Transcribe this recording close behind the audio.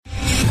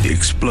The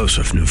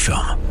explosive new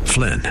film,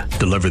 Flynn,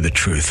 deliver the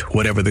truth,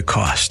 whatever the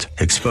cost,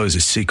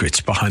 exposes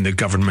secrets behind the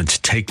government's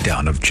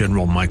takedown of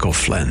General Michael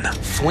Flynn.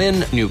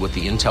 Flynn knew what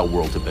the intel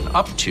world had been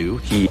up to.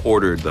 He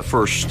ordered the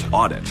first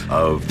audit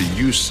of the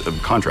use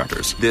of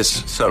contractors.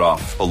 This set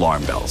off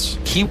alarm bells.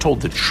 He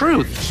told the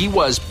truth. He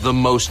was the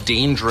most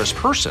dangerous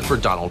person for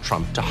Donald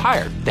Trump to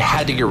hire. They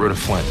had to get rid of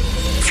Flynn.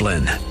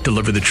 Flynn,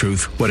 deliver the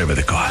truth, whatever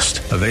the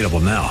cost. Available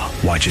now.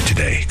 Watch it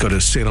today. Go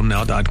to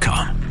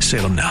salemnow.com.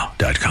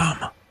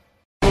 salemnow.com.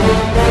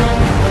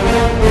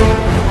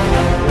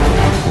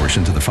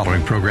 Portions of the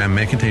following program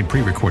may contain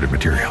pre-recorded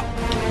material.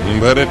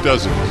 But it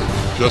doesn't.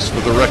 Just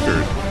for the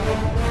record,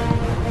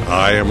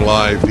 I am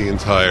live the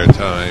entire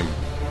time.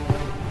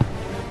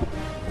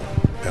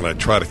 And I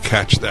try to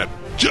catch that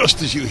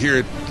just as you hear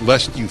it,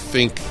 lest you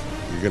think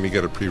you're going to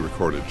get a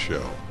pre-recorded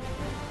show.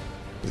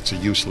 It's a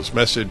useless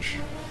message,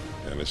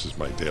 and this is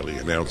my daily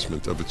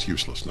announcement of its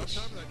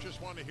uselessness.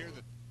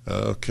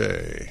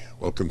 Okay,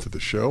 welcome to the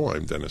show.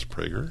 I'm Dennis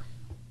Prager.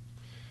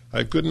 I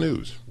have good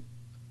news.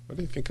 What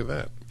do you think of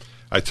that?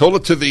 I told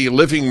it to the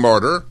living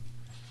martyr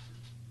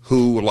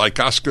who, like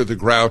Oscar the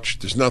Grouch,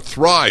 does not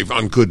thrive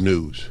on good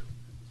news.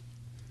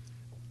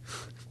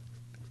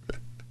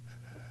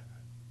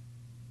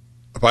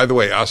 By the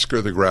way, Oscar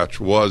the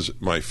Grouch was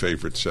my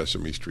favorite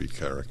Sesame Street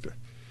character.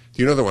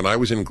 Do you know that when I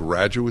was in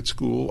graduate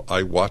school,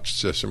 I watched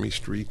Sesame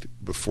Street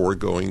before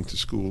going to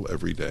school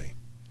every day?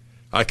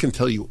 I can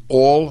tell you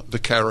all the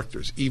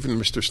characters, even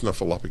Mr.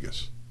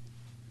 Snuffleupagus,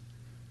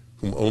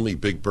 whom only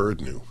Big Bird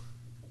knew.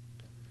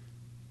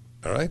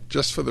 All right?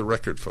 Just for the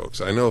record,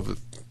 folks. I know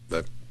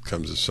that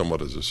comes as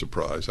somewhat as a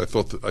surprise. I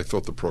thought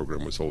the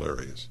program was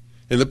hilarious.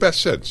 In the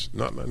best sense,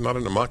 not in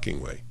a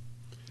mocking way.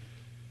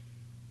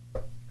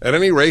 At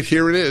any rate,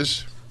 here it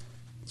is.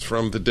 It's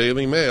from the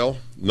Daily Mail.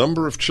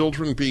 Number of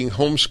children being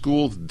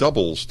homeschooled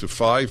doubles to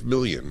 5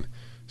 million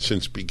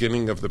since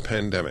beginning of the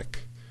pandemic,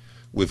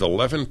 with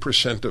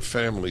 11% of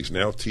families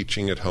now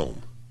teaching at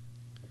home.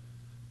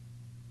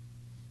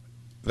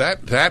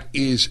 That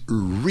is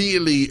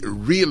really,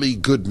 really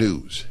good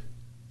news.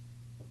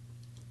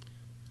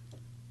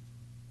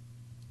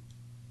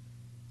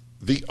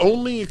 The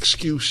only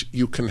excuse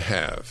you can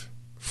have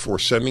for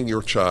sending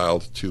your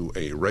child to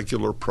a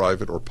regular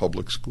private or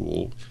public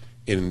school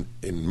in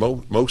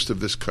most of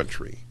this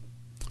country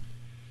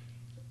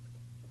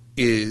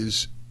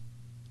is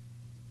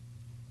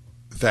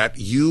that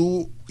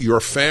your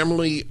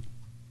family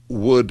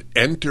would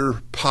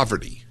enter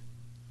poverty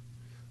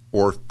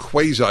or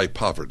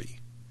quasi-poverty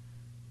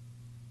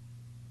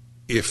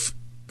if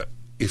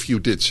you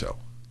did so.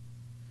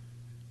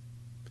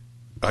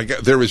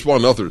 There is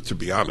one other, to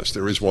be honest,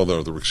 there is one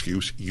other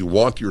excuse. You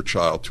want your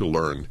child to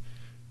learn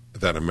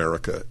that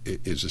America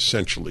is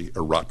essentially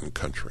a rotten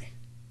country.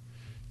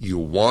 You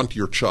want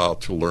your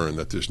child to learn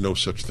that there's no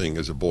such thing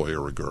as a boy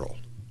or a girl.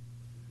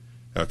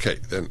 Okay,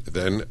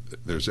 then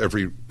there's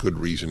every good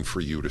reason for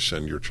you to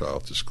send your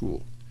child to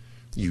school.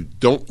 You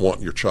don't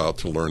want your child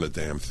to learn a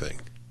damn thing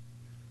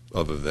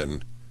other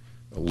than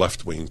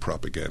left-wing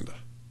propaganda.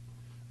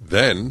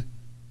 Then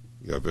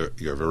you have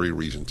every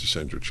reason to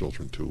send your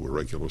children to a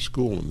regular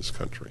school in this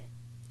country.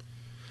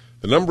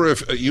 The number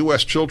of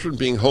U.S. children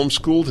being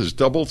homeschooled has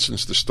doubled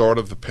since the start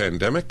of the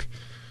pandemic,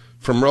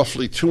 from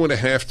roughly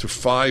 2.5 to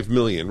 5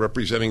 million,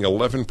 representing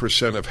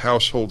 11% of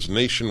households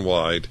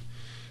nationwide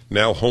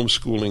now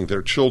homeschooling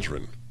their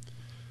children.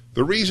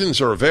 The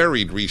reasons are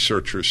varied,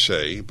 researchers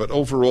say, but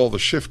overall the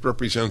shift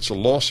represents a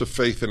loss of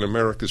faith in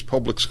America's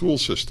public school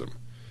system.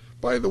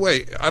 By the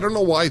way, I don't know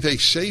why they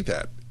say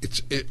that.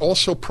 It's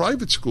also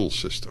private school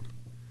system.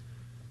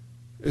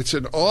 It's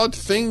an odd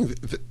thing.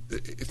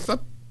 It's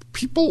not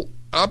people,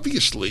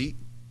 obviously,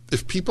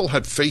 if people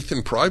had faith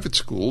in private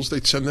schools,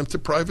 they'd send them to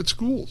private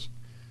schools.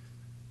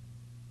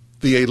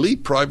 The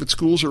elite private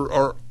schools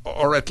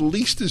are at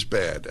least as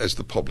bad as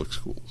the public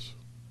schools.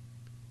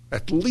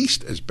 At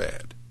least as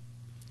bad.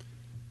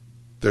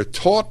 They're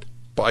taught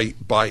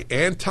by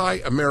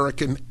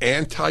anti-American,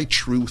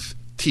 anti-truth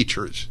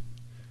teachers,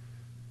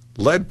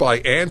 led by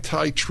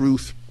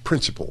anti-truth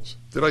principals.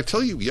 Did I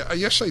tell you?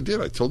 Yes, I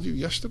did. I told you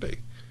yesterday.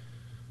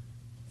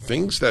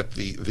 Things that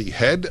the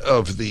head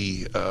of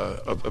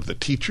the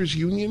teachers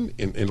union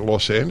in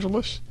Los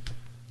Angeles,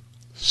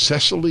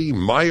 Cecily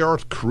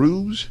Mayart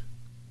Cruz,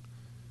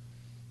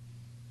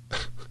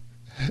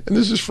 and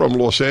this is from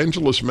Los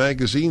Angeles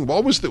Magazine.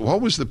 What was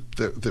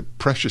the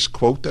precious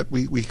quote that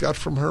we got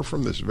from her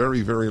from this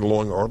very, very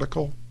long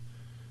article?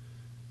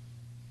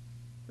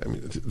 I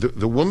mean,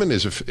 the woman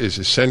is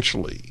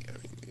essentially,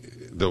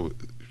 though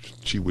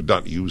she would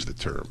not use the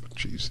term, but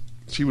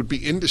she would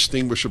be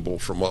indistinguishable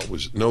from what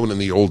was known in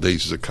the old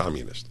days as a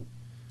communist.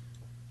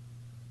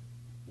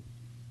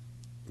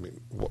 I mean,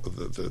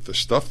 the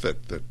stuff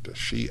that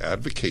she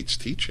advocates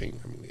teaching.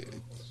 I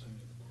mean,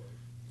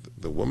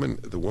 the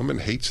woman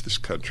hates this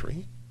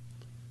country.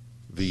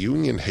 The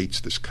union hates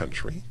this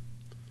country.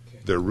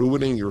 They're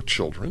ruining your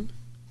children,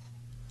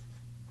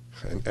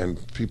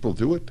 and people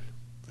do it.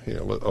 Here,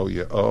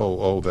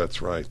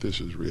 that's right. This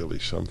is really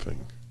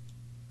something.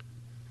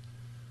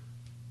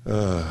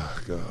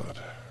 Oh, God.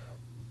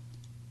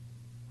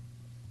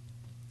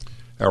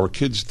 Our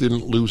kids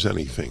didn't lose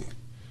anything.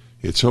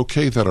 It's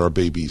okay that our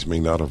babies may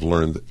not have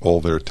learned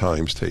all their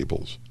times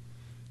tables.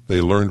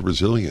 They learned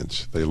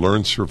resilience. They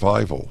learned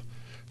survival.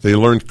 They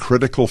learned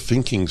critical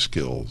thinking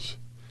skills.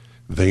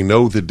 They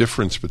know the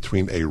difference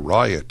between a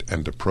riot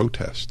and a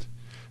protest.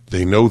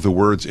 They know the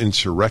words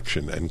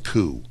insurrection and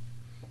coup.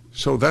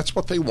 So that's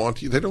what they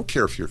want. They don't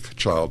care if your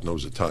child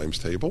knows a times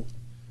table.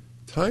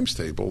 Times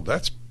table,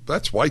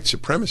 that's white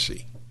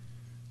supremacy,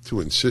 to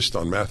insist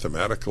on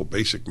mathematical,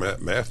 basic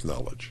math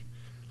knowledge.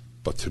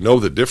 But to know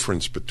the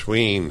difference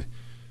between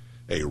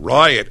a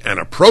riot and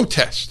a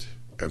protest,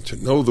 and to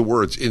know the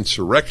words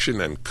insurrection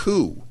and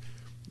coup,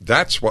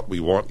 that's what we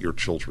want your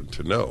children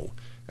to know.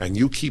 And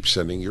you keep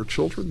sending your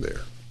children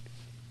there.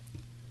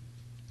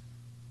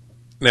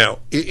 Now,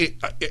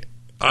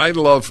 I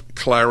love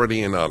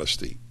clarity and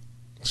honesty.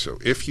 So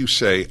if you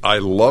say, I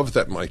love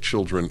that my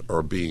children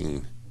are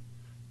being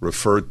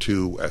referred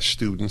to as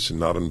students and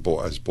not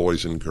as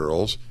boys and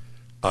girls.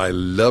 I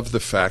love the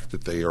fact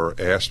that they are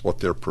asked what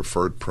their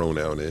preferred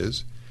pronoun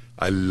is.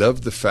 I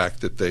love the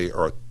fact that they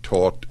are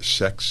taught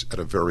sex at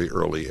a very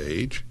early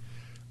age.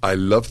 I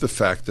love the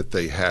fact that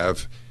they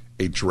have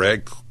a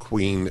drag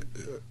queen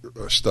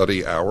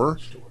study hour,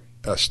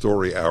 a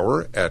story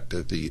hour at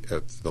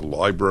the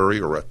library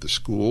or at the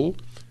school.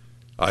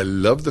 I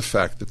love the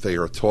fact that they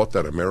are taught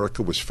that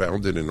America was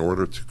founded in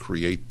order to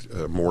create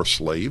more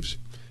slaves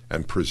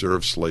and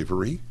preserve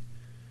slavery.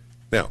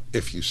 Now,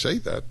 if you say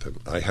that, then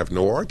I have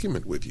no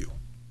argument with you.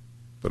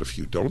 But if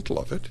you don't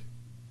love it,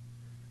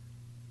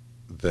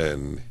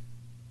 then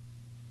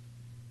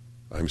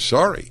I'm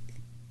sorry.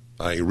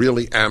 I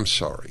really am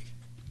sorry.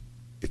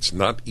 It's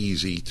not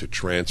easy to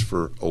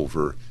transfer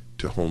over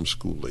to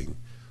homeschooling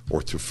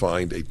or to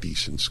find a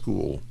decent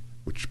school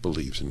which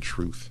believes in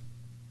truth.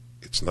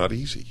 It's not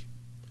easy.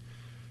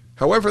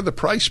 However, the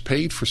price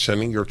paid for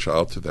sending your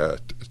child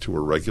to a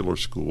regular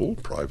school,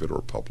 private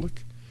or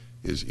public,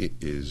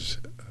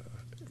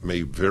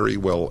 may very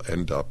well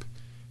end up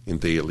in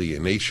the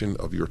alienation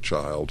of your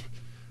child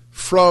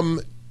from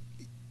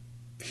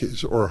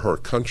his or her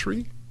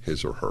country,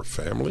 his or her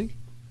family,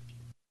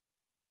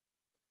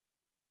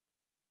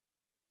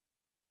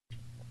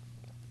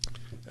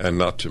 and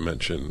not to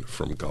mention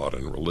from God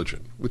and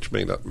religion, which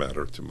may not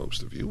matter to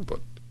most of you,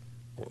 but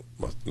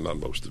not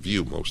most of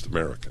you, most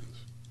Americans.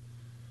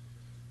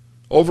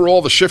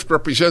 Overall, the shift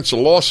represents a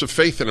loss of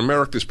faith in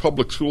America's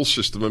public school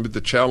system amid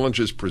the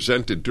challenges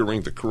presented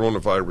during the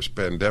coronavirus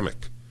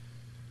pandemic.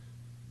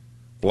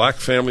 Black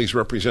families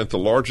represent the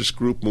largest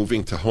group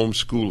moving to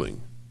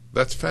homeschooling.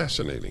 That's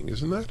fascinating,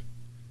 isn't that?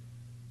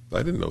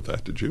 I didn't know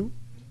that, did you?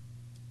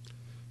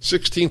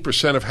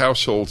 16% of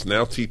households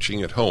now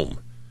teaching at home.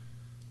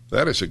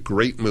 That is a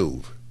great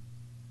move.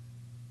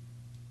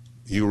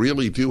 You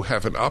really do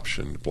have an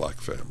option,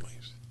 black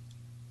families.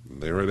 And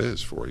there it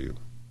is for you.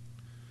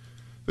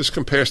 This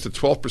compares to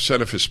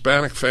 12% of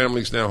Hispanic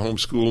families now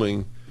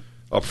homeschooling,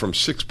 up from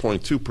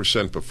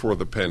 6.2% before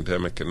the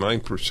pandemic, and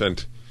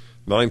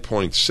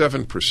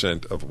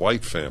 9.7% of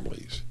white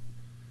families,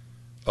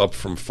 up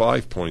from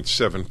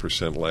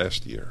 5.7%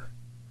 last year.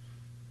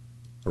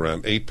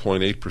 Around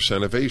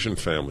 8.8% of Asian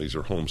families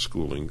are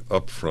homeschooling,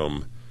 up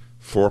from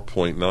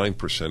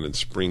 4.9% in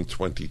spring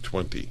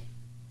 2020.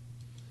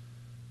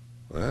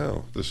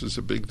 Wow, this is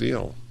a big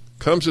deal.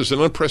 Comes as an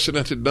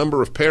unprecedented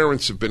number of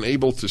parents have been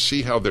able to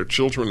see how their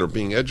children are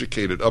being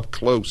educated up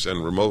close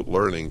and remote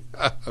learning.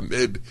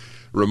 Amid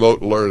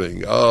remote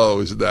learning. Oh,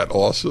 isn't that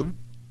awesome?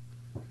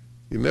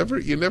 You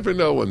never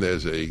know when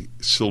there's a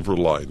silver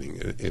lining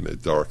in a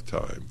dark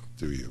time,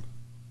 do you?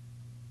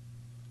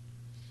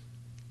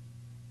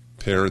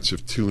 Parents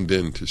have tuned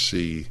in to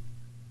see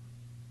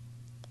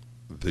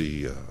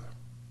the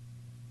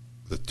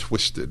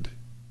twisted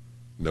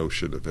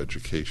notion of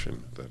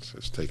education that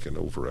has taken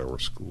over our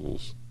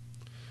schools.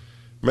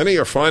 Many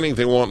are finding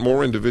they want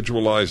more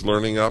individualized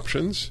learning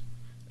options.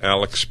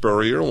 Alex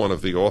Spurrier, one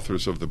of the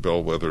authors of the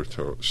Bellwether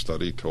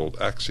study, told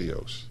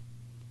Axios.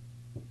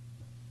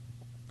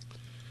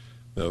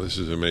 Now, this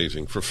is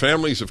amazing. For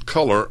families of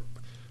color,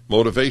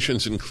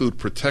 motivations include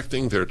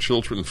protecting their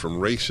children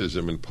from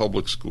racism in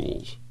public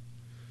schools,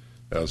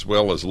 as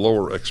well as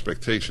lower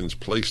expectations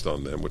placed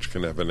on them, which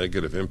can have a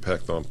negative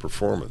impact on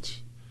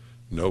performance.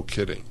 No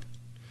kidding.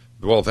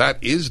 Well, that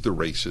is the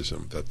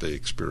racism that they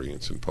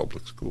experience in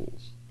public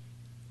schools.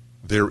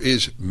 There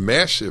is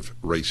massive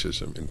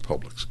racism in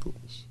public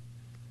schools,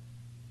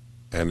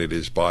 and it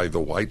is by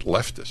the white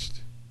leftist,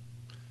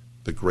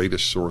 the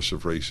greatest source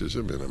of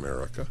racism in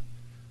America,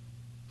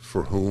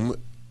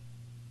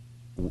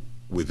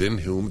 within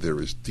whom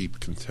there is deep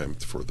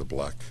contempt for the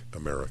black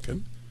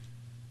American.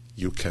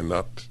 You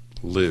cannot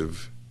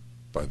live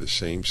by the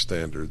same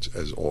standards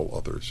as all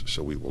others,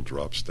 so we will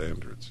drop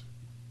standards.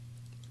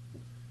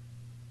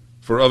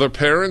 For other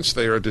parents,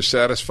 they are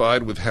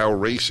dissatisfied with how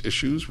race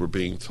issues were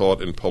being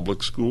taught in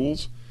public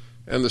schools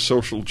and the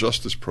social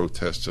justice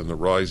protests and the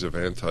rise of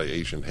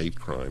anti-Asian hate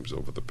crimes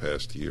over the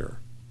past year.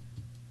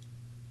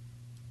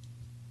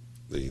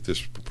 The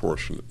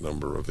disproportionate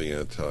number of the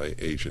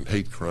anti-Asian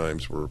hate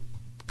crimes were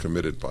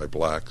committed by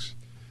blacks,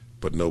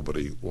 But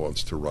nobody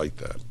wants to write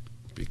that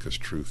because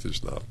truth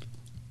is not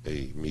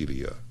a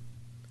media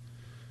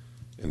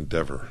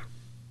endeavor,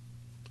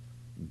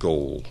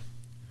 goal.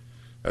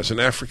 As an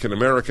African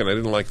American, I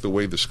didn't like the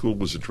way the school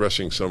was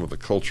addressing some of the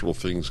cultural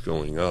things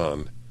going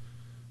on.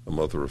 A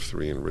mother of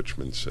 3 in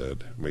Richmond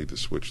said, made the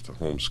switch to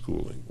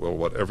homeschooling. Well,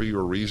 whatever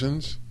your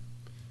reasons,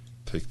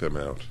 take them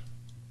out.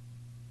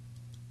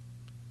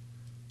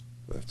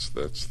 That's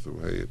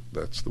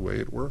the way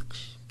it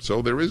works.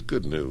 So there is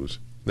good news.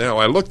 Now,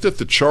 I looked at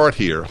the chart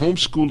here,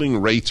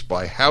 homeschooling rates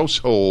by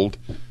households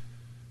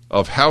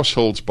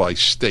by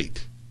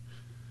state.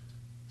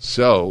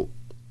 So,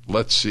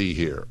 let's see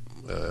here.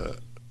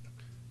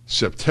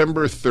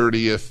 September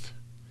 30th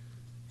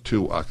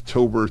to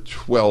October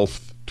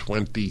 12th,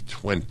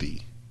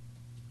 2020.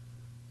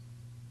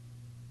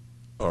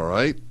 All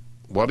right.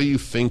 What do you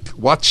think?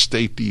 What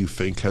state do you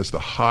think has the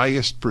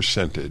highest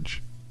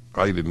percentage?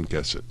 I didn't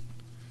guess it.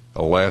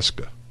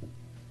 Alaska.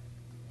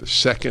 The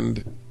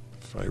second,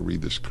 if I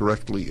read this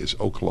correctly, is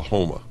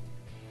Oklahoma.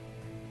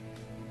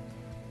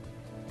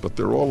 But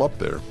they're all up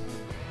there.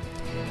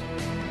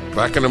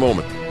 Back in a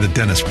moment. The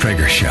Dennis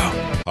Prager Show.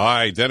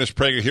 Hi, Dennis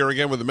Prager here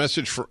again with a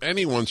message for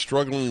anyone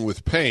struggling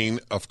with pain.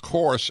 Of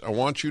course, I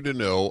want you to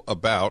know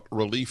about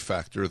Relief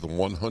Factor, the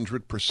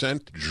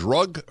 100%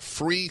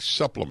 drug-free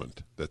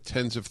supplement that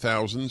tens of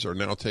thousands are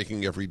now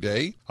taking every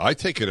day. I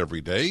take it every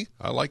day.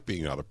 I like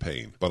being out of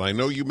pain. But I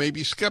know you may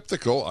be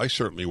skeptical. I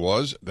certainly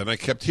was. Then I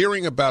kept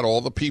hearing about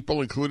all the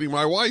people, including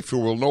my wife, who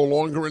were no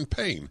longer in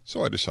pain.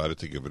 So I decided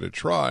to give it a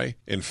try.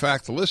 In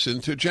fact,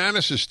 listen to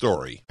Janice's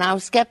story. I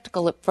was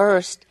skeptical at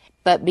first.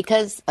 But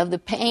because of the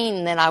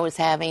pain that I was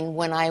having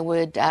when I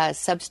would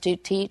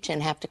substitute teach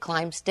and have to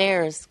climb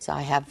stairs, so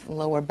I have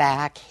lower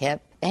back,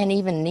 hip, and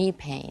even knee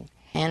pain.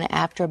 And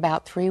after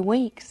about 3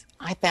 weeks,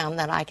 I found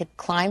that I could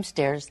climb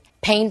stairs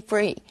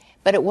pain-free.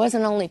 But it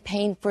wasn't only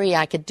pain-free,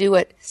 I could do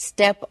it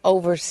step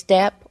over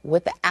step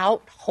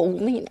without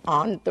holding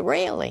on the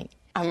railing.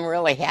 I'm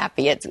really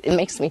happy. It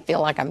makes me feel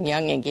like I'm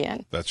young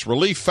again. That's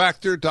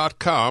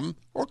ReliefFactor.com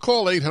or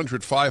call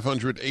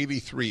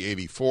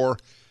 800-500-8384.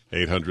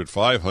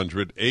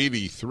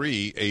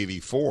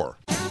 800-500-8384.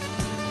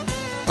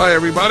 Hi,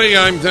 everybody.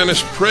 I'm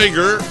Dennis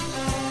Prager.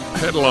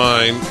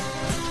 Headline,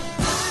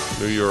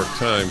 New York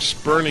Times.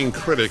 Spurning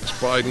critics,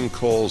 Biden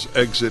calls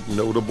exit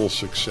notable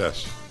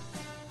success.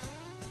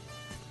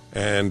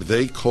 And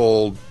they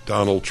called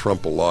Donald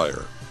Trump a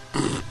liar.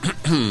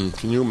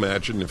 Can you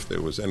imagine if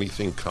there was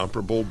anything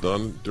comparable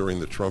done during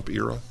the Trump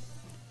era?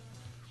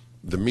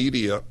 The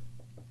media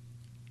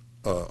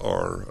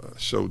are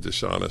so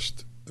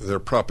dishonest. They're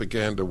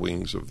propaganda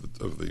wings of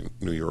the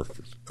New York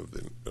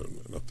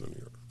not the New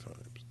York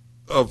Times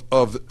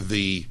of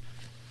the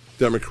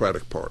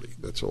Democratic Party.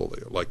 That's all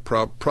they are. Like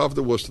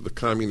Pravda was to the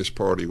Communist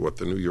Party what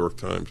the New York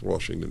Times,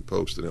 Washington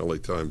Post, and LA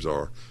Times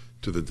are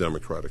to the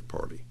Democratic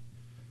Party.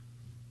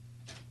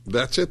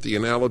 That's it. The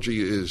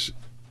analogy is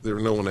there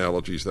are no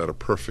analogies that are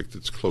perfect.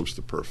 It's close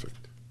to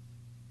perfect.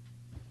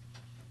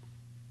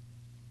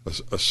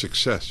 A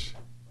success.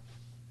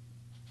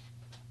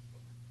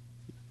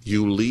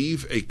 You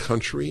leave a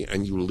country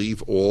and you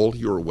leave all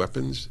your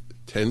weapons,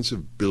 tens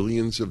of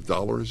billions of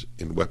dollars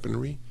in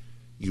weaponry,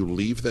 you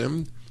leave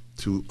them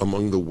to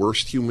among the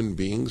worst human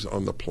beings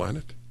on the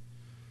planet.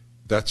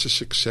 That's a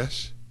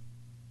success.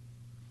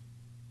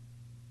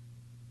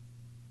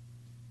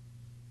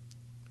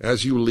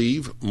 As you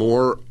leave,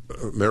 more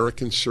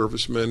American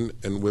servicemen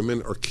and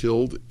women are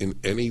killed in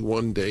any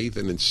one day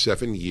than in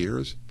 7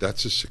 years.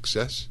 That's a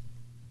success.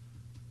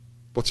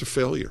 What's a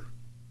failure?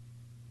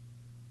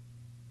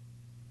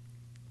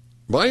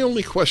 My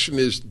only question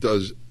is,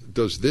 does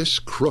this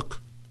crook,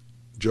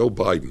 Joe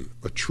Biden,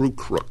 a true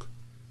crook,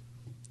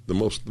 the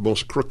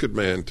most crooked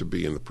man to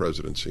be in the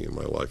presidency in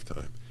my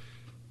lifetime,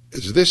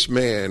 is this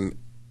man,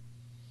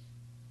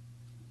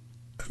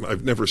 and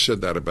I've never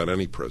said that about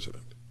any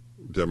president,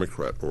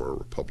 Democrat or a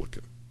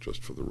Republican,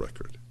 just for the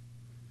record.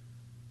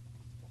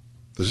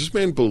 Does this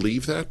man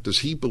believe that? Does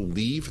he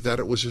believe that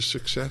it was a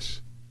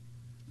success?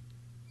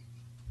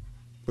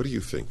 What do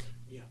you think?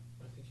 Yeah,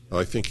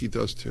 I think he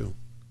does too.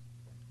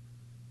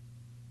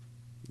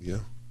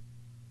 Yeah.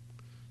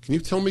 Can you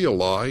tell me a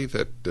lie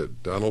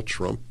that Donald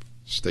Trump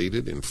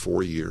stated in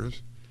 4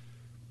 years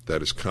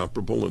that is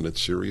comparable in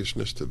its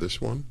seriousness to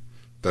this one?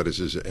 That is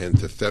as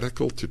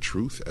antithetical to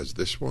truth as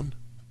this one?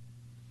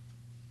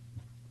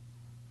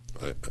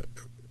 I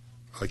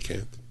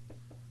can't.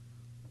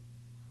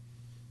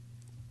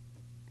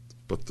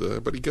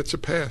 But he gets a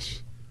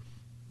pass.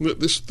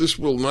 This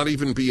will not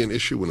even be an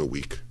issue in a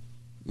week.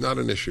 Not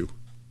an issue.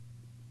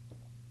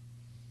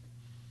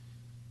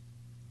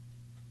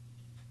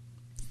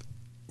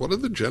 What do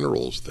the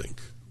generals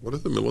think? What do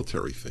the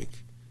military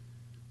think?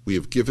 We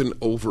have given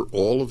over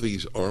all of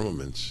these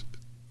armaments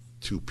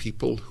to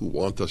people who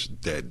want us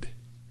dead,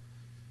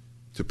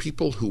 to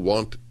people who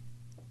want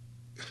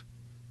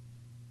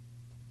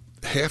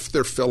half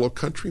their fellow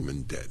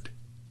countrymen dead,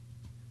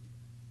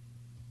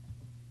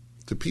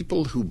 to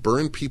people who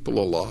burn people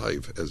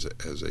alive as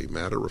a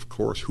matter of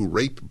course, who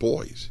rape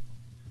boys.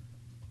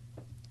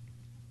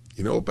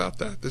 You know about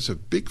that? There's a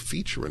big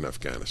feature in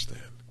Afghanistan.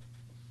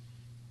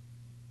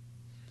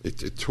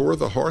 It tore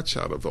the hearts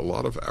out of a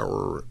lot of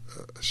our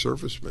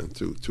servicemen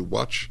to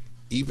watch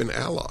even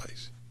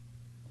allies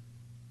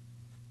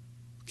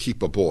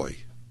keep a boy.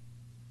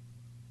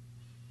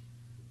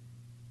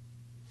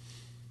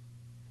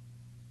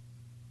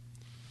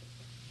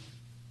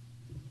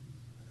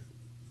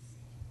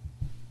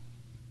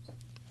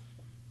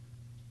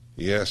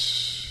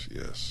 Yes.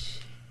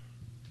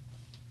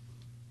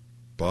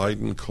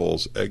 Biden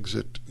calls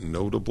exit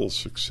notable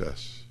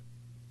success.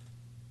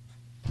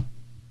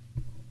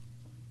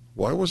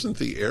 Why wasn't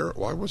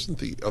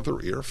the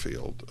other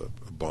airfield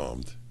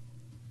bombed?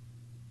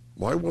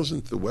 Why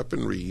wasn't the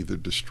weaponry either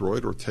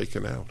destroyed or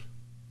taken out?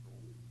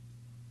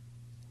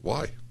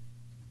 Why?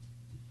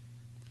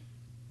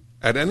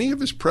 At any of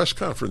his press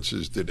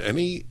conferences, did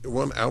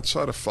anyone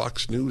outside of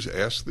Fox News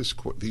ask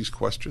these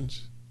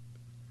questions?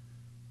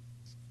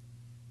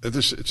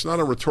 It's not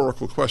a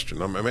rhetorical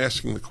question. I'm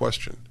asking the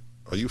question.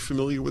 Are you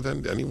familiar with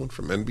anyone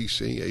from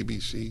NBC,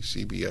 ABC,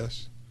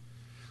 CBS?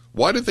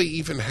 Why do they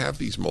even have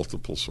these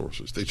multiple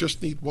sources? They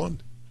just need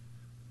one.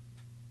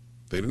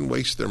 They didn't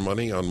waste their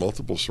money on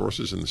multiple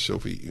sources in the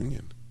Soviet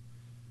Union.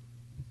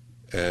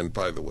 And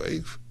by the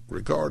way,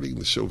 regarding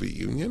the Soviet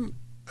Union,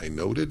 I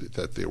noted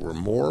that there were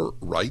more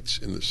rights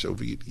in the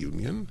Soviet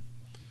Union,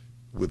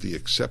 with the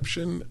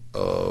exception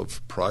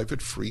of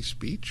private free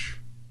speech,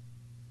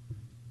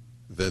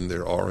 than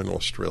there are in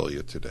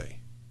Australia today.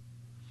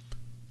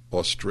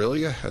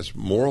 Australia has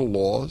more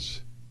laws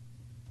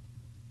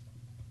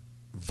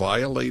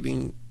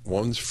violating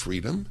one's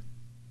freedom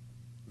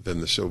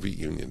than the Soviet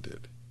Union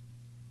did.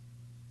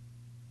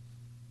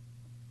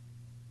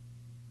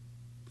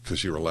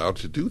 Because you're allowed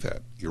to do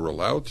that. You're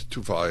allowed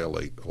to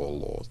violate all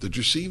laws. Did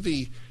you see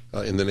the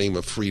in the name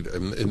of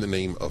freedom, in the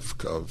name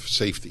of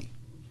safety?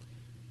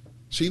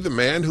 See the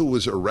man who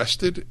was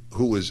arrested,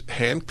 who was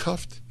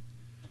handcuffed?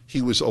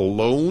 He was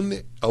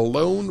alone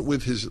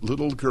with his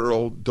little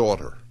girl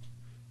daughter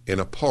in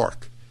a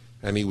park,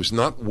 and he was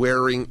not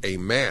wearing a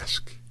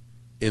mask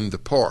in the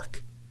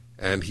park,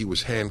 and he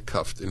was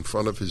handcuffed in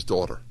front of his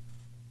daughter.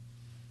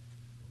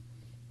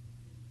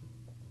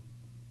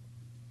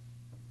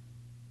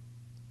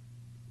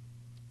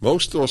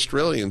 Most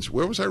Australians,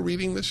 where was I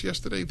reading this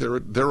yesterday?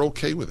 They're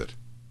okay with it.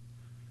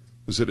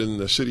 Was it in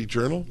the City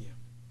Journal? Yeah.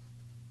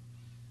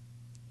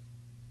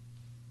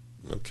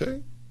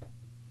 Okay.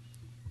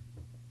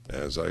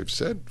 As I've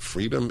said,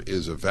 freedom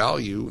is a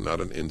value, not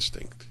an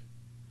instinct.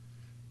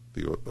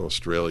 The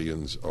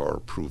Australians are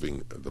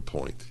proving the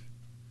point.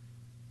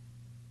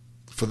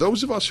 For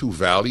those of us who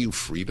value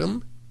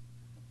freedom,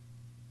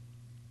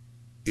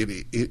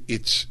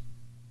 it's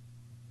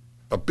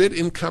a bit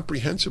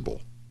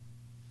incomprehensible.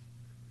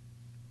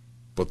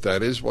 But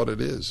that is what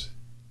it is.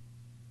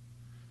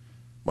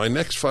 My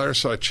next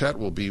fireside chat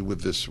will be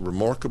with this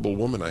remarkable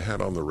woman I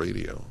had on the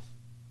radio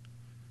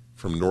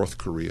from North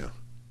Korea.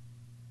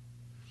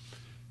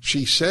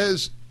 She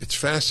says, it's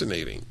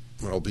fascinating.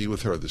 I'll be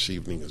with her this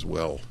evening as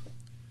well.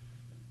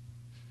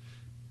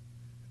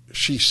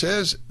 She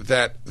says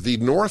that the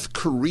North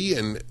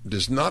Korean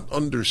does not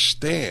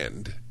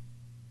understand,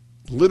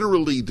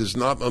 literally does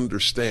not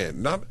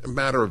understand, not a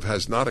matter of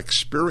has not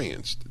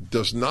experienced,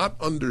 does not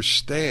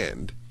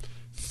understand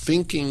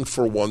thinking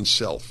for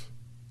oneself.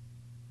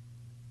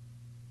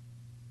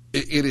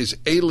 It is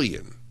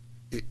alien.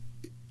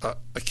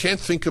 I can't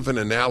think of an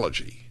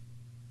analogy,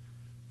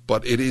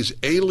 but it is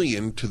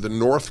alien to the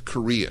North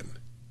Korean,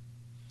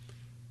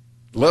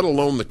 let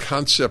alone the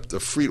concept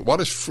of freedom. What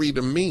does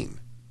freedom mean?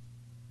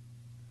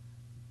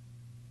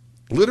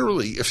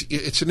 Literally,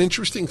 it's an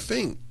interesting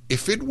thing.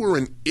 If it were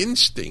an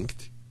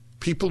instinct,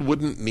 people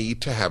wouldn't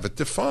need to have it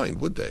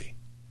defined, would they?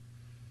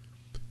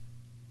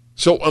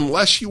 So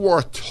unless you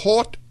are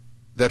taught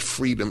that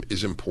freedom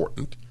is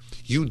important,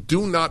 you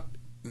do not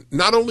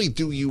only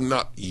do you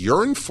not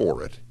yearn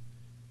for it,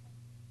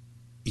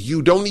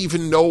 you don't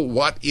even know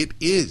what it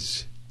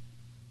is.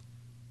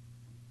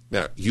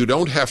 Now, you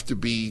don't have to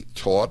be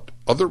taught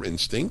other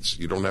instincts.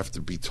 You don't have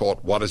to be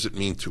taught what does it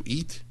mean to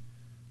eat,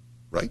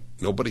 right?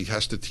 Nobody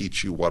has to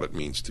teach you what it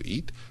means to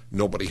eat.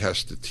 Nobody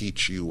has to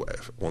teach you,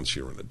 once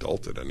you're an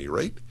adult at any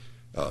rate,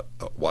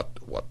 what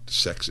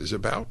sex is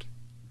about.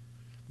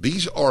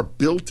 These are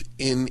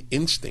built-in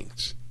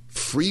instincts.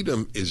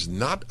 Freedom is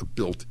not a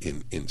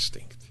built-in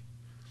instinct.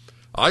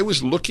 I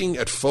was looking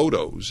at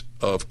photos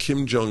of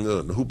Kim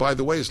Jong-un, who, by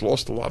the way, has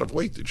lost a lot of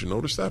weight. Did you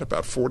notice that?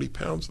 About 40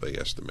 pounds, they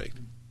estimate.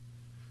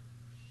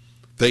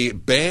 They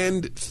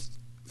banned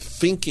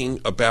thinking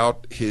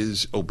about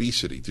his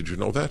obesity. Did you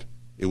know that?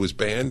 It was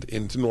banned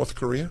into North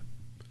Korea.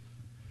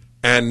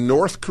 And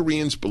North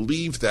Koreans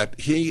believe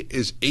that he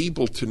is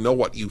able to know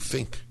what you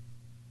think.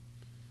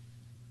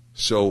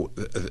 So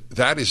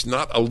that is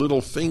not a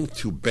little thing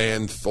to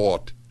ban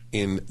thought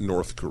in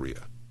North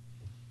Korea.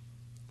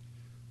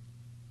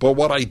 But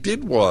what I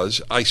did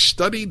was I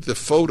studied the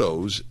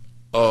photos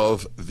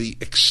of the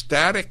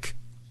ecstatic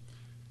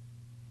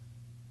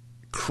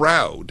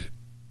crowd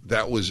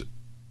that was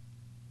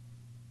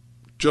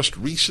just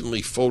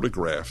recently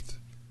photographed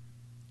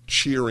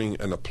cheering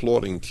and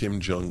applauding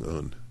Kim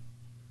Jong-un.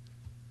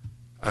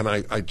 And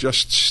I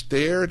just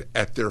stared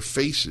at their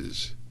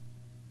faces.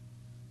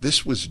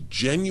 This was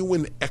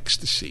genuine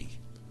ecstasy.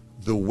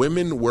 The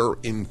women were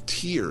in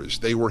tears.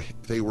 They were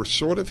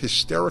sort of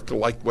hysterical,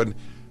 like when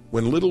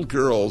little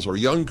girls or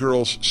young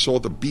girls saw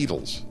the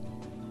Beatles.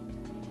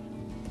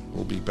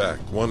 We'll be back.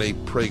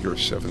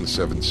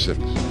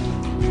 1-8-PRAGER-776.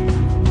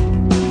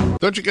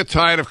 Don't you get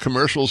tired of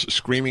commercials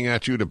screaming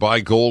at you to buy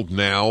gold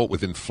now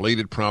with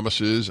inflated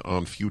promises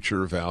on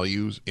future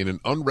values? In an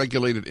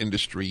unregulated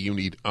industry, you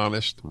need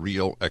honest,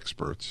 real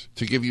experts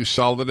to give you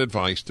solid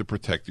advice to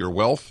protect your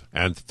wealth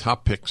and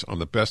top picks on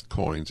the best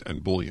coins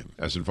and bullion.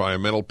 As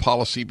environmental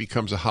policy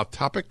becomes a hot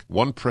topic,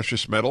 one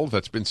precious metal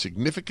that's been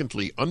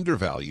significantly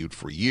undervalued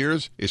for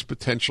years is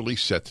potentially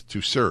set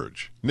to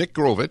surge. Nick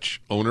Grovich,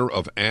 owner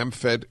of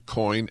AmFed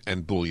Coin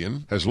and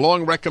Bullion, has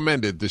long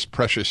recommended this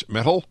precious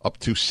metal. Up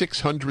to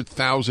 600,000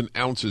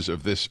 ounces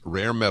of this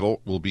rare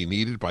metal will be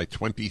needed by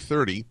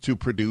 2030 to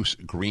produce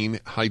green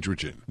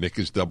hydrogen. Nick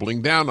is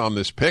doubling down on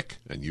this pick,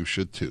 and you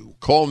should too.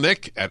 Call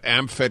Nick at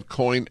AmFed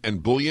Coin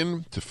and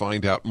Bullion to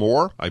find out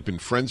more. I've been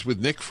friends with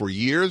Nick for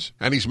years,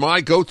 and he's my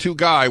go-to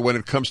guy when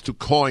it comes to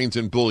coins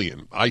and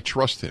bullion. I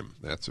trust him.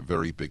 That's a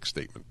very big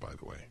statement, by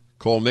the way.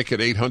 Call Nick at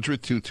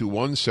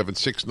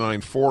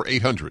 800-221-7694,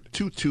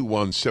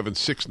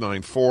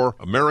 800-221-7694,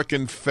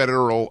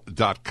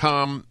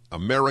 AmericanFederal.com,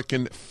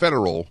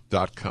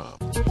 AmericanFederal.com.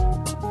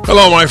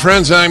 Hello, my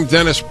friends. I'm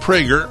Dennis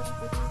Prager.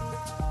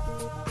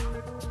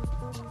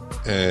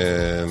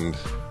 And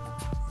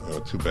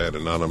too bad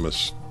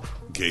Anonymous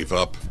gave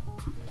up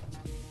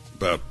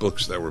about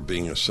books that were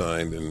being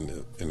assigned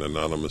in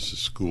Anonymous'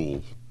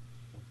 school.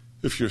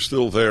 If you're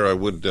still there, I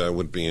would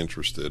be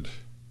interested.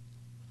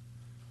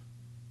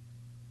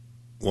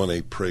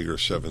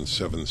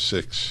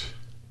 1-8-PRAGER-776.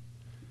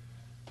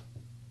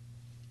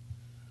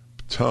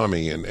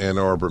 Tommy in Ann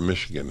Arbor,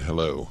 Michigan.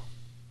 Hello.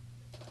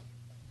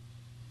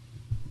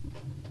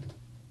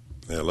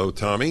 Hello,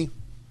 Tommy.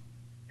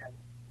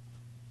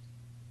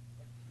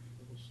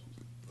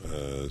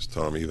 Is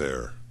Tommy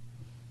there?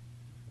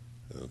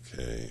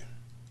 Okay.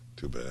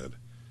 Too bad.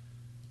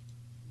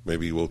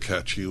 Maybe we'll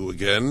catch you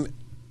again.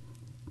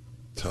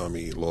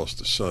 Tommy lost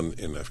a son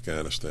in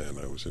Afghanistan.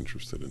 I was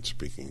interested in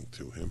speaking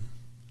to him.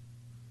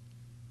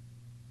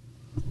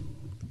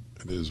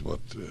 It is what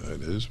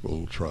it is.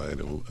 We'll try it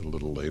a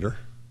little later.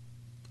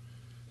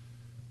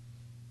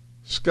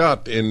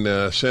 Scott in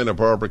Santa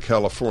Barbara,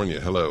 California.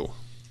 Hello.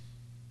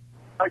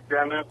 Hi,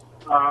 Dennis.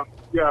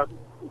 Yeah,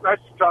 nice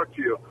to talk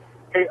to you.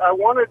 Hey, I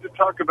wanted to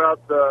talk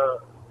about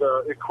the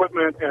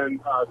equipment and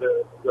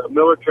the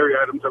military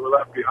items that were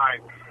left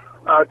behind.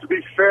 To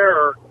be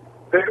fair,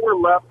 they were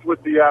left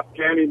with the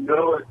Afghani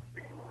military,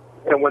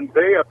 and when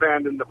they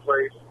abandoned the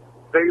place,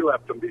 they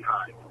left them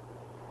behind.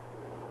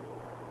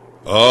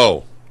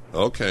 Oh.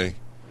 Okay,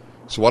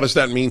 so what does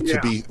that mean to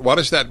be? What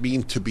does that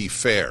mean to be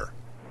fair?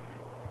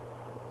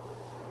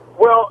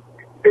 Well,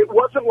 it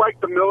wasn't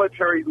like the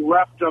military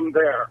left them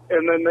there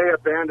and then they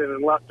abandoned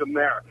and left them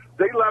there.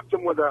 They left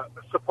them with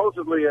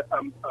supposedly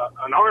an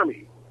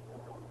army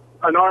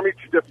to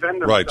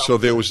defend themselves. Right. So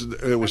there was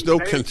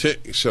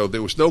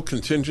no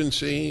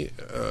contingency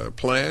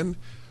plan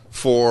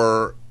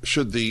for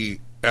should the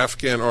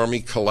Afghan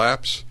army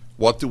collapse.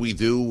 What do we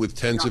do with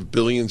tens of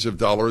billions of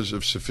dollars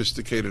of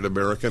sophisticated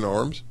American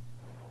arms?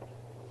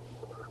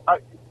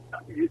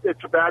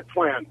 It's a bad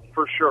plan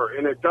for sure,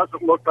 and it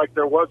doesn't look like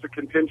there was a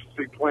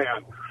contingency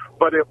plan.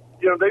 But if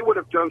they would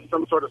have done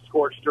some sort of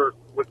scorched earth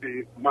with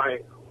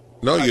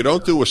No, you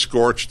don't do a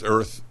scorched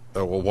earth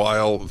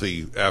while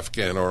the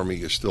Afghan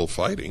army is still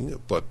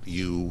fighting, but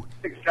you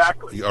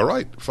exactly. All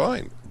right,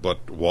 fine, but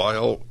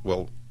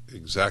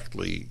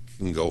exactly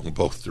can go in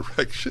both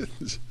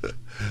directions.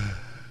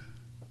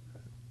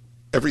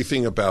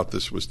 Everything about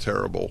this was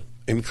terrible,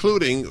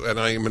 including, and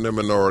I am in a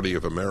minority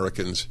of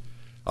Americans,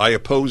 I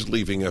opposed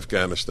leaving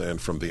Afghanistan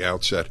from the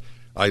outset.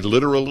 I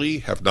literally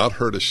have not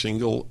heard a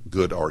single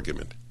good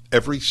argument.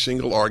 Every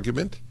single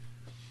argument,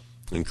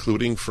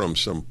 including from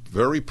some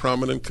very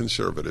prominent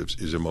conservatives,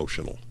 is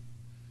emotional.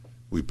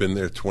 We've been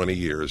there 20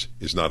 years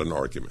is not an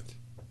argument.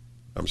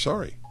 I'm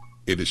sorry.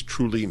 It is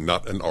truly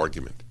not an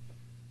argument.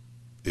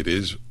 It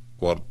is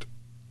what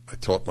I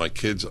taught my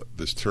kids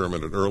this term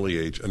at an early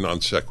age, a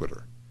non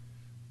sequitur.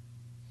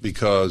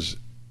 Because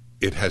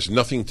it has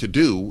nothing to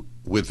do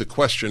with the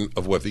question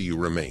of whether you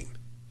remain.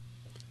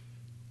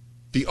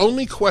 The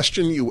only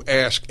question you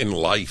ask in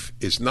life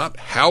is not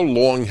how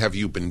long have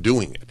you been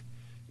doing it,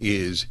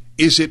 is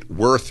it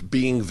worth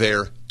being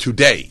there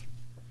today?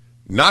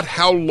 Not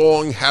how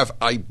long have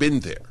I been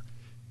there.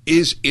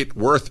 Is it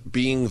worth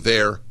being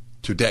there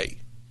today?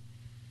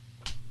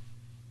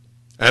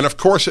 And of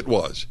course it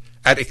was.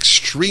 At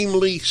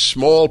extremely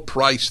small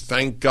price,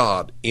 thank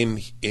God,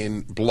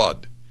 in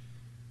blood.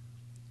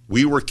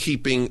 We were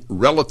keeping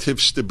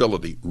relative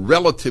stability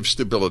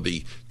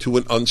to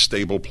an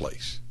unstable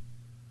place.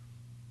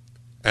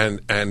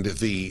 And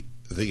the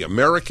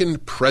American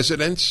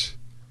presidents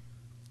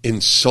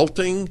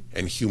insulting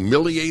and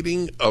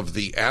humiliating of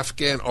the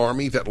Afghan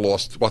army that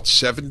lost,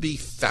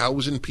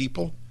 70,000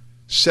 people?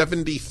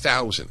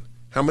 70,000.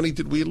 How many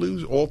did we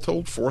lose? All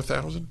told,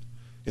 4,000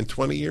 in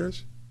 20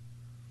 years?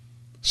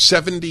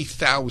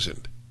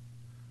 70,000.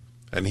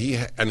 And he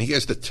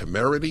has the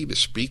temerity to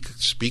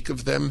speak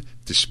of them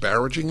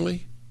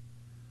disparagingly?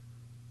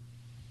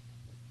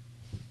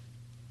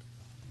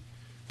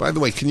 By the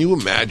way, can you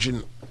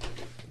imagine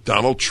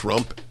Donald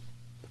Trump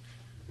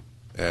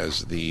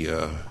as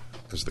the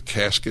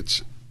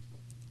caskets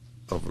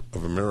of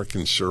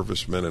American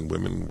servicemen and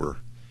women were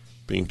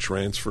being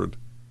transferred,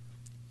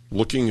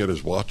 looking at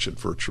his watch at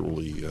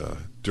virtually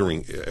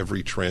during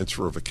every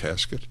transfer of a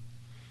casket?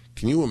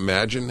 Can you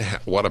imagine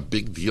what a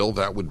big deal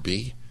that would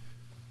be?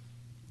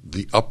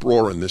 The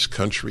uproar in this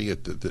country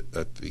at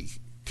the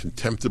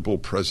contemptible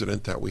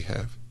president that we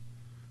have?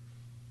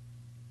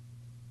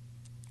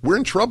 We're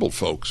in trouble,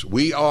 folks.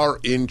 We are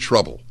in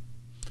trouble.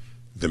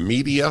 The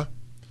media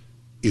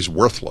is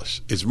worthless.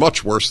 It's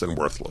much worse than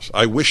worthless.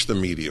 I wish the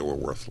media were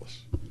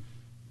worthless.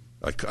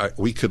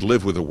 We could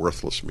live with a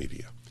worthless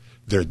media.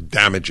 They're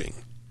damaging.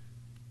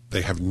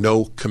 They have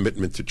no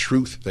commitment to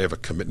truth. They have a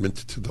commitment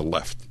to the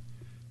left.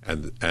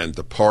 And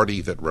the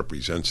party that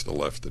represents the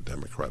left, the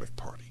Democratic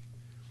Party.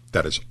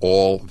 That is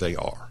all they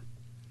are.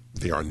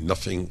 They are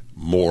nothing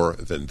more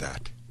than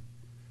that.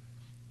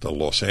 The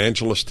Los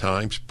Angeles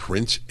Times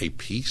prints a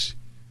piece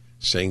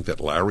saying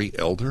that Larry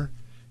Elder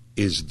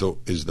is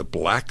the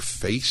black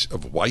face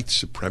of white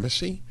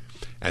supremacy,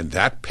 and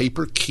that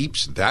paper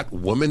keeps that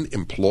woman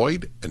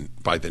employed and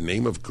by the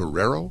name of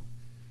Guerrero.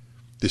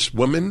 This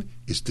woman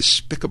is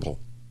despicable.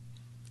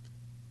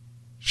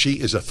 She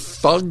is a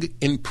thug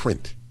in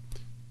print.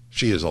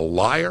 She is a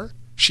liar.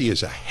 She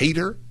is a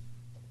hater.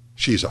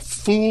 She is a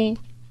fool,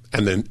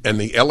 and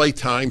the LA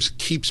Times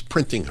keeps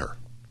printing her.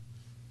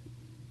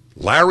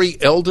 Larry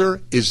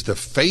Elder is the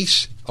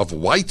face of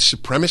white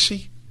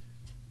supremacy.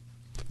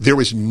 There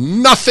is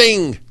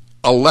nothing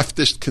a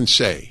leftist can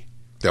say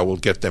that will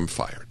get them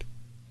fired.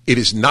 It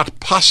is not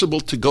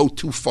possible to go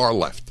too far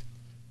left.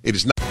 It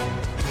is not.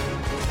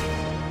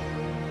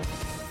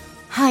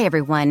 Hi,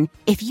 everyone.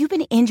 If you've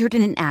been injured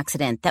in an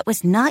accident that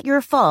was not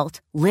your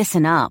fault,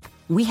 listen up.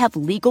 We have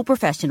legal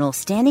professionals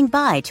standing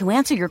by to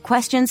answer your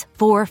questions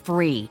for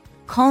free.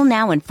 Call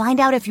now and find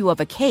out if you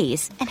have a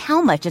case and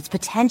how much it's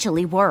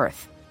potentially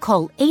worth.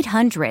 Call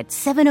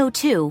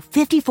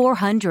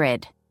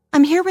 800-702-5400.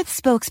 I'm here with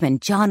spokesman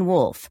John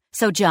Wolf.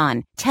 So,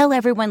 John, tell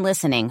everyone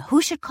listening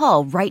who should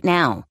call right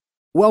now.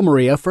 Well,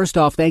 Maria, first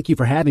off, thank you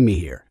for having me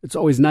here. It's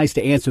always nice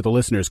to answer the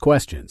listeners'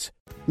 questions.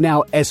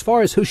 Now, as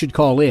far as who should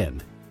call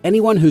in,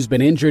 anyone who's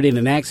been injured in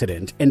an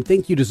accident and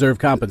think you deserve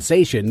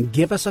compensation,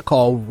 give us a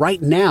call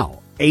right now.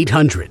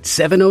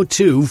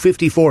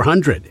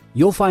 800-702-5400.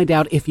 You'll find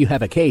out if you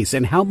have a case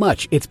and how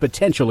much it's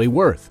potentially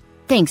worth.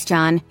 Thanks,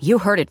 John. You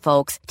heard it,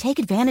 folks. Take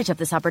advantage of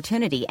this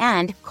opportunity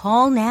and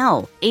call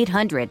now.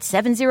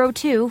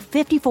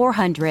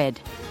 800-702-5400.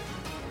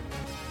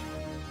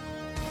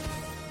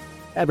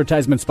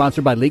 Advertisement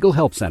sponsored by Legal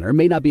Help Center.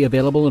 May not be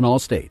available in all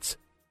states.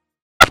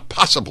 Not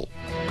possible.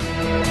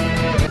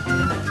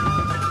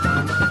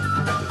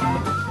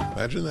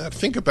 Imagine that.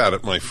 Think about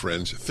it, my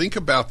friends. Think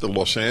about the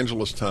Los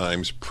Angeles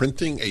Times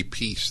printing a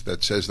piece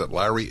that says that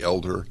Larry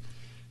Elder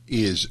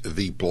is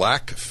the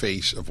black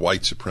face of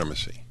white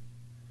supremacy.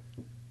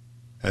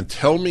 And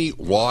tell me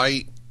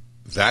why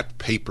that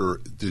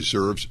paper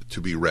deserves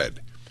to be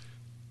read.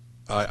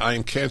 I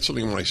am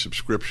canceling my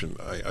subscription.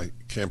 I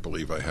can't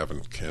believe I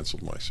haven't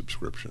canceled my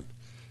subscription.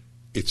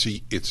 It's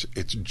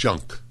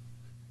junk.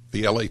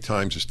 The LA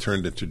Times has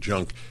turned into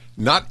junk.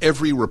 Not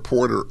every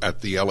reporter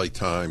at the LA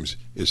Times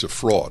is a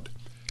fraud,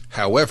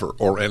 however,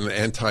 or an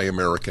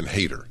anti-American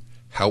hater.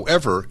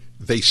 However,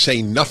 they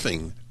say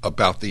nothing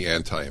about the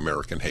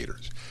anti-American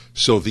haters.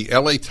 So the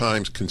LA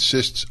Times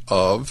consists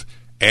of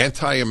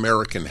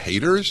anti-American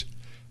haters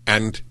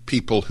and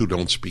people who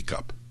don't speak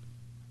up.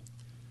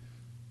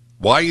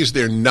 Why is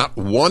there not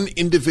one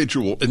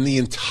individual in the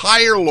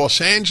entire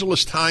Los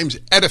Angeles Times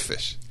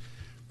edifice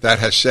that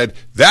has said,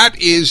 that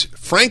is,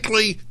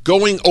 frankly,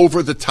 going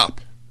over the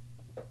top?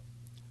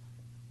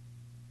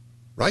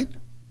 Right?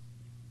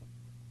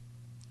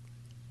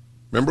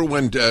 Remember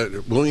when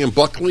William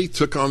Buckley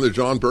took on the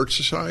John Birch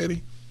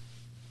Society?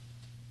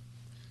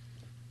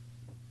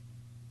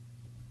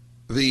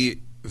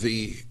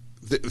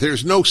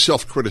 There's no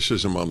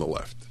self-criticism on the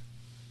left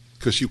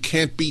because you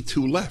can't be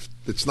too left.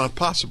 It's not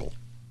possible.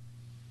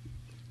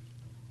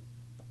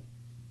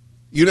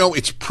 You know,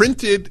 it's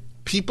printed,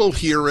 people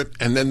hear it,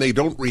 and then they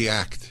don't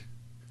react.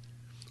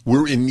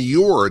 We're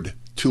inured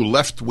to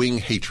left-wing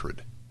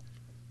hatred.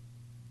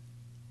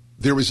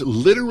 There is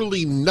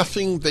literally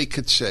nothing they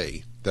could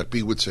say that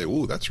we would say,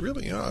 oh, that's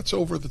really, that's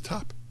over the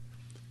top.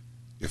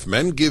 If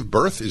men give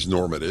birth is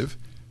normative,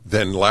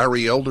 then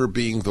Larry Elder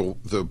being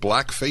the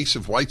black face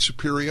of white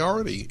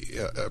superiority,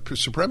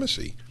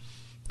 supremacy,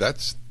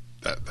 that's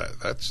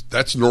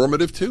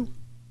normative too.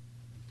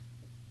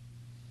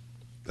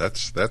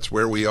 That's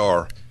where we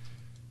are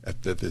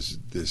at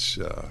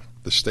the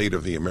state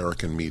of the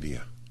American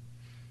media.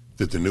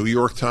 Did the New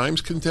York Times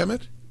condemn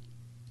it?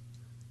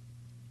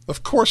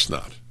 Of course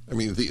not. I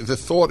mean, the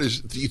thought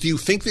is, do you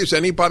think there's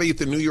anybody at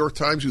the New York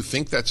Times who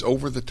think that's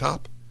over the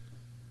top?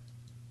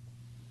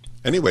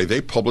 Anyway,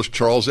 they published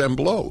Charles M.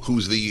 Blow,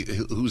 who's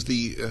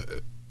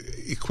the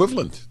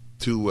equivalent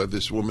to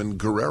this woman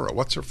Guerrero.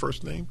 What's her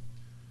first name?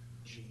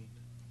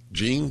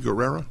 Jean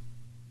Guerrero?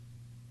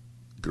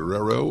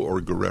 Guerrero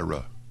or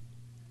Guerrera? I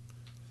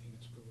think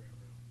it's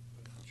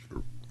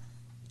Guerrero.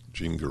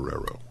 Jean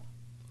Guerrero.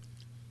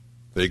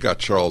 They got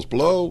Charles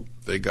Blow.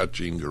 They got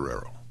Jean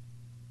Guerrero.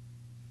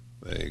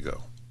 There you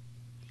go.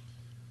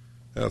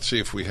 Now, let's see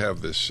if we have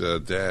this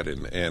dad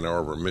in Ann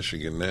Arbor,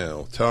 Michigan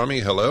now.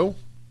 Tommy, hello?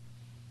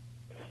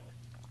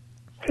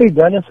 Hey,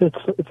 Dennis,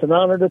 it's an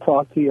honor to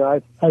talk to you.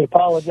 I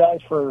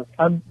apologize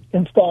I'm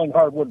installing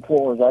hardwood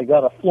floors. I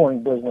got a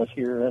flooring business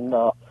here, and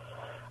I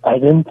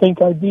didn't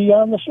think I'd be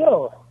on the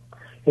show.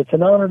 It's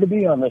an honor to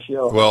be on the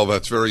show. Well,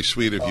 that's very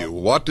sweet of you.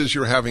 What does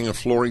your having a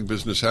flooring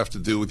business have to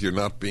do with your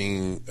not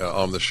being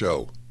on the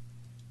show?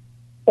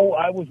 Oh,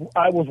 I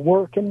was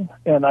working,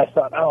 and I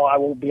thought, I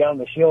won't be on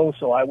the show,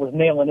 so I was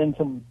nailing in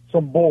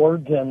some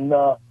boards, and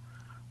the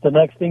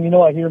next thing you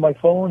know, I hear my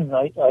phone, and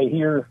I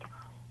hear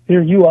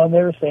you on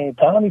there saying,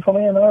 Tommy from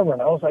Ann Arbor,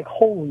 and I was like,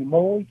 holy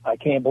moly, I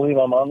can't believe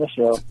I'm on the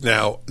show.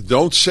 Now,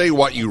 don't say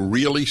what you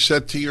really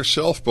said to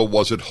yourself, but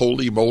was it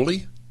holy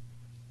moly?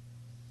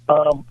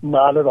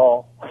 Not at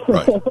all.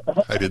 Right.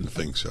 I didn't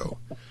think so.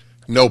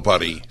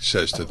 Nobody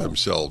says to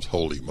themselves,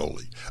 holy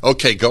moly.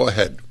 Okay, go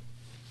ahead.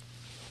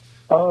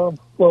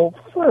 Well,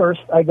 first,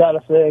 I got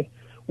to say,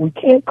 we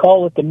can't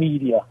call it the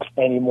media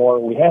anymore.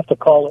 We have to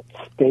call it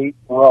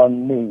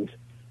state-run news,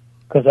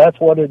 because that's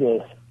what it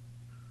is.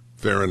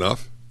 Fair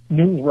enough.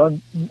 News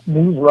run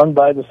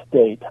by the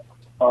state.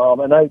 We'll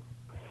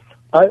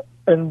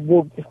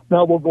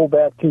go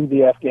back to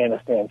the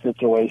Afghanistan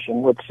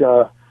situation, which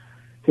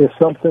is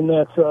something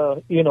that's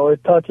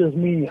it touches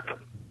me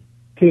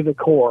to the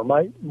core.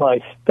 My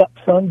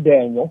stepson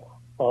Daniel,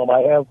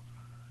 I have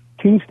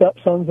two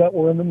stepsons that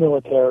were in the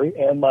military,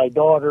 and my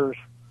daughter's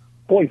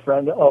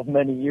boyfriend of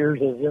many years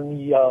is in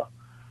the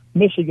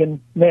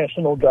Michigan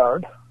National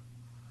Guard,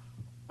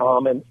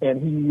 and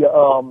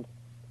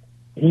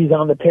he's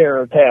on the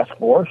terror task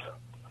force.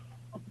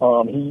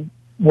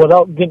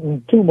 Without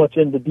getting too much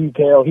into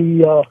detail,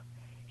 he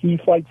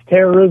fights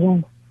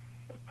terrorism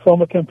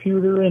from a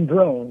computer and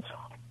drones.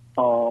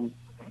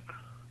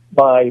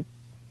 My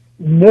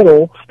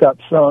middle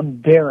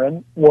stepson,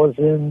 Darren, was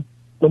in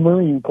the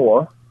Marine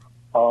Corps.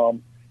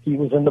 He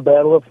was in the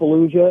Battle of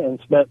Fallujah and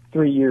spent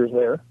 3 years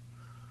there.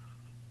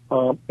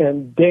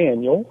 And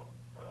Daniel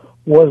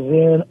was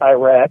in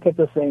Iraq at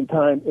the same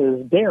time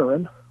as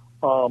Darren.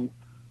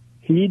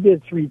 He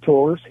did 3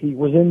 tours. He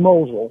was in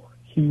Mosul.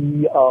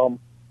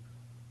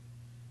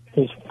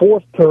 His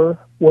 4th tour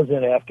was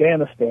in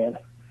Afghanistan,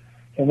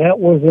 and that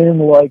was in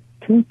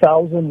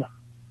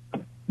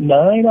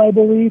 2009, I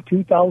believe,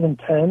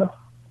 2010.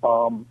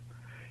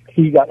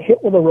 He got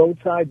hit with a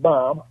roadside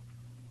bomb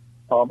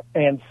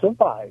and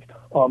survived.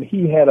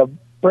 He had a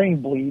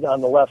brain bleed on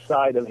the left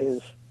side of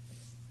his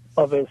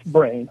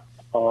brain,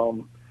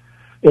 and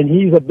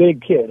he's a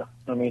big kid.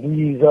 I mean,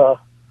 he's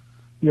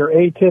your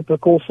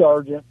atypical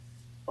sergeant.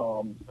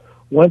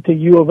 Went to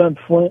U of M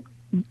Flint.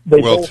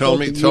 Tell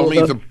me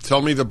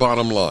the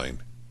bottom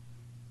line.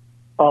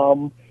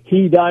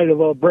 He died of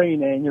a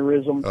brain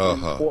aneurysm in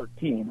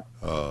 14.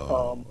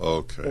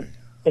 Okay.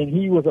 And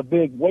he was a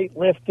big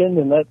weightlifting,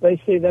 and that they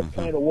say that's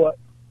kind of what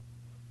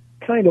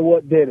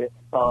did it.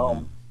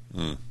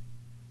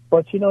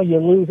 But you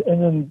lose,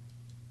 and then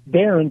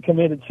Darren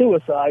committed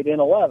suicide in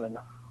 11.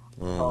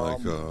 Oh my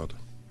God.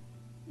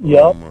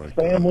 Yep,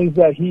 families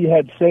that he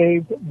had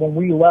saved when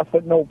we left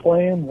with no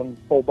plan, when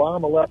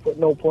Obama left with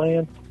no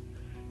plan,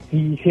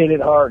 he hit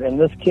it hard. And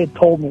this kid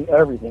told me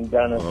everything,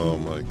 Dennis. Oh,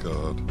 my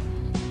God.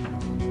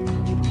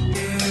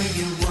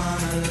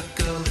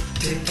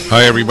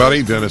 Hi,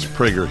 everybody. Dennis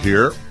Prager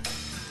here.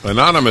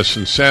 Anonymous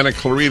in Santa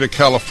Clarita,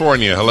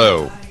 California.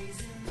 Hello.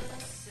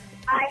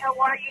 Hi, how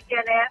are you,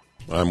 Dennis?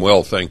 I'm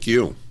well, thank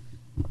you.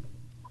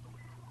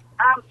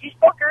 You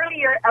spoke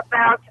earlier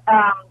about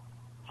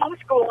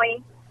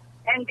homeschooling.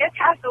 And this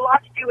has a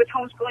lot to do with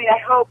homeschooling,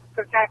 I hope,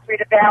 for Santa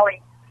Clarita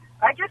Valley.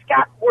 I just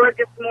got word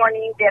this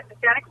morning that the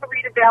Santa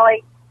Clarita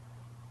Valley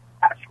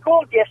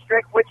School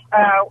District, which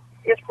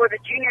is for the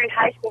junior and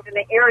high schools in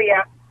the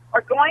area, are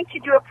going to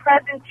do a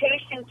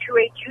presentation to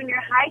a junior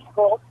high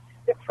school.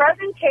 The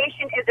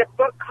presentation is a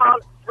book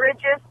called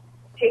Bridges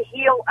to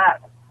Heal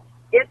Us.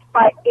 It's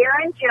by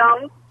Aaron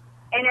Jones,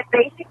 and it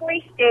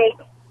basically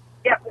states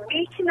that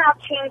we cannot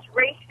change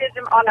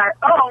racism on our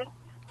own.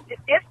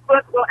 This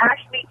book will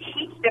actually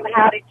teach them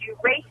how to do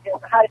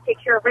racism, how to take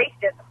care of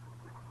racism.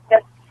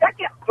 The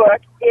second book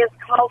is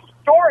called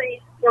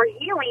Stories for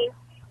Healing,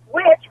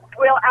 which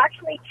will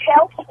actually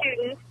tell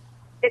students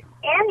that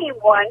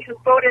anyone who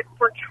voted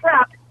for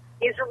Trump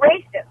is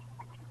racist.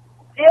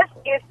 This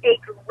is a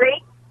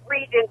great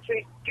reason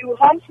to do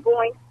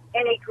homeschooling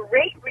and a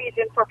great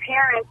reason for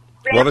parents.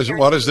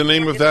 What is the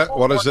name of that?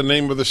 What is the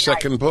name of the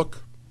second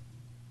book?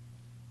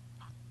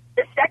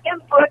 The second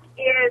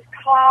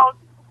called,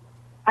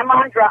 I'm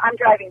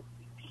driving,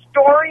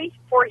 Stories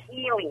for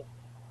Healing.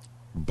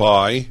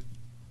 By?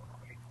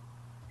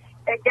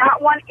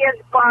 That one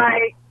is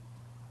by,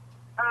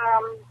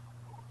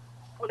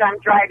 hold on, I'm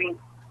driving.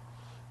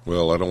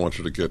 Well, I don't want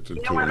you to get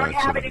into I an don't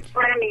have it in accident.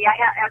 front of me. I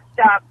have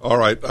stuff. All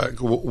right.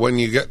 When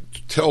you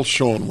tell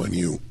Sean when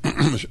you...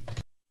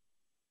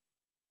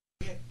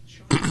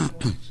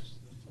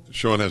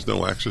 Sean has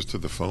no access to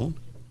the phone?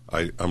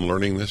 I'm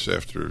learning this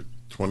after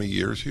 20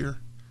 years here.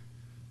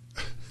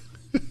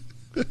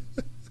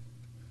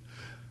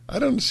 I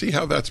don't see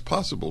how that's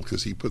possible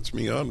because he puts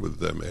me on with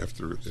them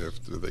after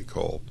they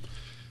call.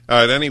 All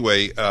right.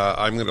 Anyway,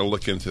 I'm going to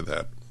look into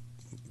that.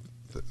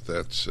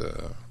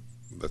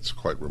 That's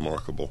quite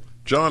remarkable.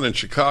 John in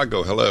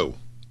Chicago. Hello.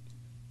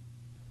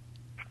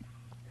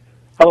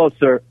 Hello,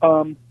 sir.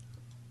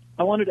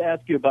 I wanted to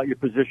ask you about your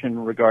position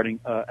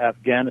regarding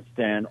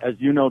Afghanistan. As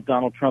you know,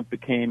 Donald Trump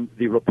became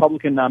the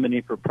Republican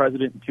nominee for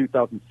president in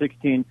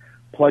 2016,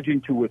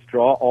 pledging to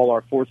withdraw all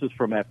our forces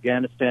from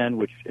Afghanistan,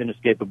 which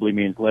inescapably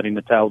means letting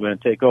the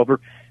Taliban take over.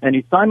 And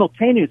he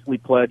simultaneously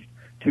pledged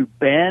to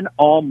ban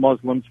all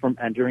Muslims from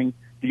entering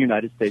the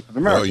United States of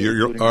America. Oh,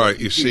 you're all right.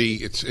 You see,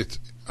 it's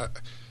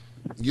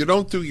you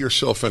don't do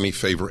yourself any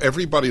favor.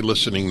 Everybody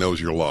listening knows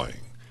you're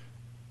lying.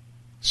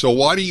 So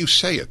why do you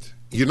say it?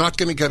 You're not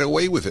going to get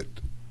away with it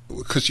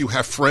because you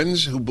have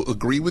friends who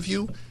agree with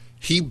you.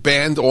 He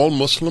banned all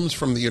Muslims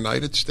from the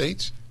United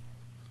States.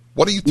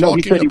 What are you talking about? No,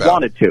 he said he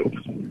wanted to.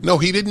 No,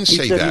 he didn't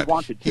say that.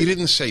 He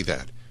didn't say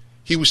that.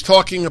 He was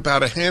talking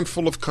about a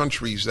handful of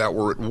countries that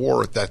were at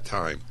war at that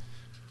time.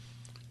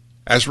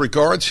 As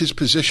regards his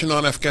position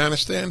on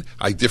Afghanistan,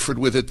 I differed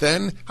with it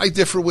then. I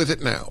differ with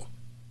it now.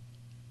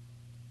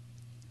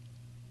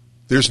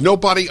 There's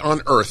nobody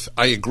on earth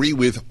I agree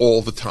with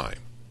all the time.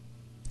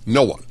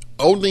 No one.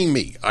 Only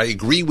me. I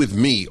agree with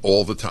me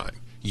all the time.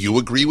 You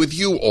agree with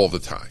you all the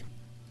time.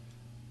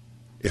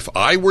 If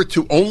I were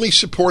to only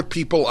support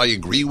people I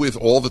agree with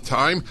all the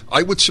time,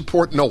 I would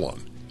support no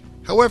one.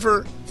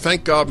 However,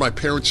 thank God my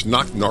parents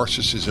knocked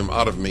narcissism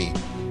out of me,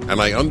 and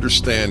I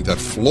understand that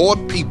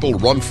flawed people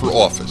run for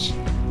office.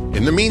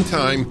 In the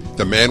meantime,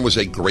 the man was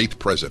a great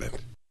president.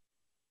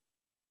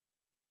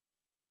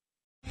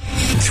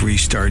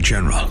 3-star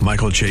General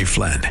Michael J.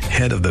 Flynn,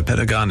 head of the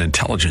Pentagon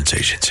Intelligence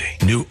Agency,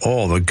 knew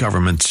all the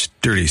government's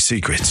dirty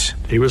secrets.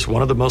 He was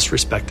one of the most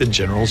respected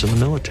generals in the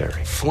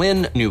military.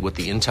 Flynn knew what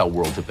the intel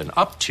world had been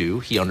up to.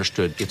 He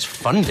understood its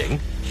funding.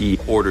 He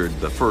ordered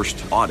the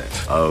first audit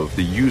of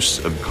the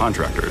use of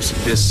contractors.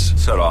 This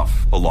set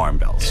off alarm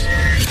bells.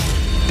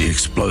 The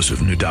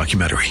explosive new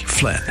documentary,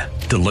 Flynn,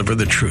 Deliver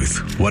the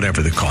Truth,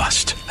 Whatever the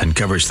Cost,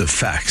 uncovers the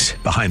facts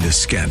behind this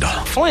scandal.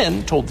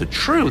 Flynn told the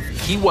truth.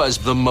 He was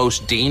the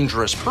most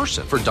dangerous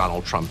person for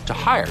Donald Trump to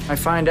hire. I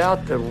find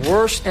out the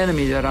worst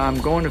enemy that I'm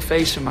going to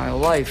face in my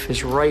life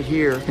is right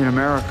here in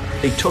America.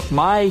 They took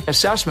my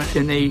assessment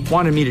and they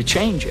wanted me to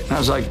change it. And I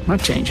was like, I'm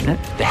not changing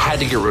it. They had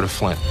to get rid of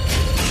Flynn.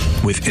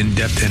 With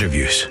in-depth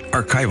interviews,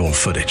 archival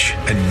footage,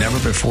 and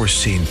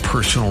never-before-seen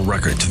personal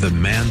records of the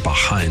man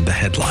behind the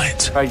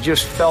headlines. I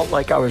just felt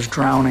like I was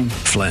drowning.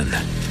 Flynn,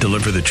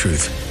 Deliver the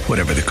Truth,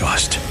 Whatever the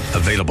Cost.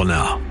 Available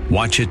now.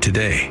 Watch it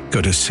today.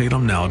 Go to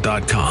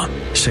salemnow.com.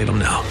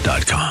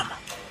 salemnow.com.